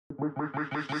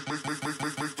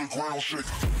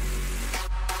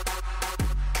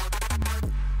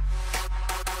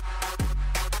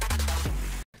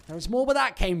There was more where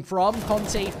that came from.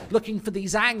 Conti looking for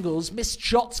these angles. Missed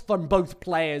shots from both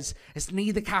players as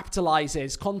neither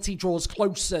capitalizes. Conti draws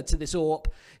closer to this AWP.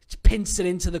 Pins it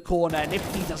into the corner. And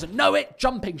if he doesn't know it,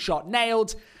 jumping shot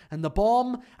nailed. And the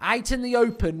bomb out in the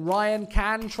open. Ryan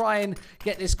can try and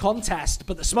get this contest,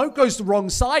 but the smoke goes the wrong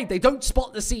side. They don't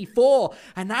spot the C4,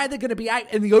 and now they're going to be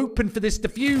out in the open for this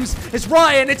defuse. It's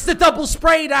Ryan. It's the double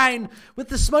spray down with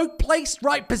the smoke placed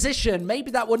right position. Maybe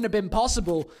that wouldn't have been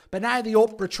possible, but now the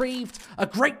AWP retrieved. A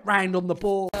great round on the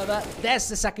ball. There's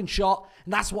the second shot,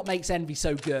 and that's what makes Envy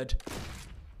so good.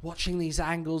 Watching these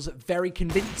angles, very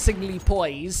convincingly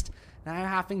poised. Now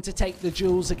having to take the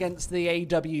duels against the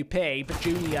AWP, but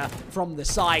Junior from the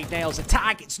side nails a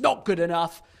tag. It's not good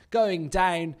enough. Going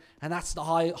down, and that's the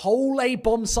whole A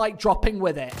bomb site dropping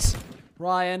with it.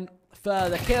 Ryan,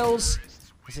 further kills,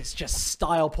 as it's just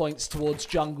style points towards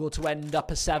jungle to end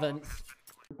up a 7th.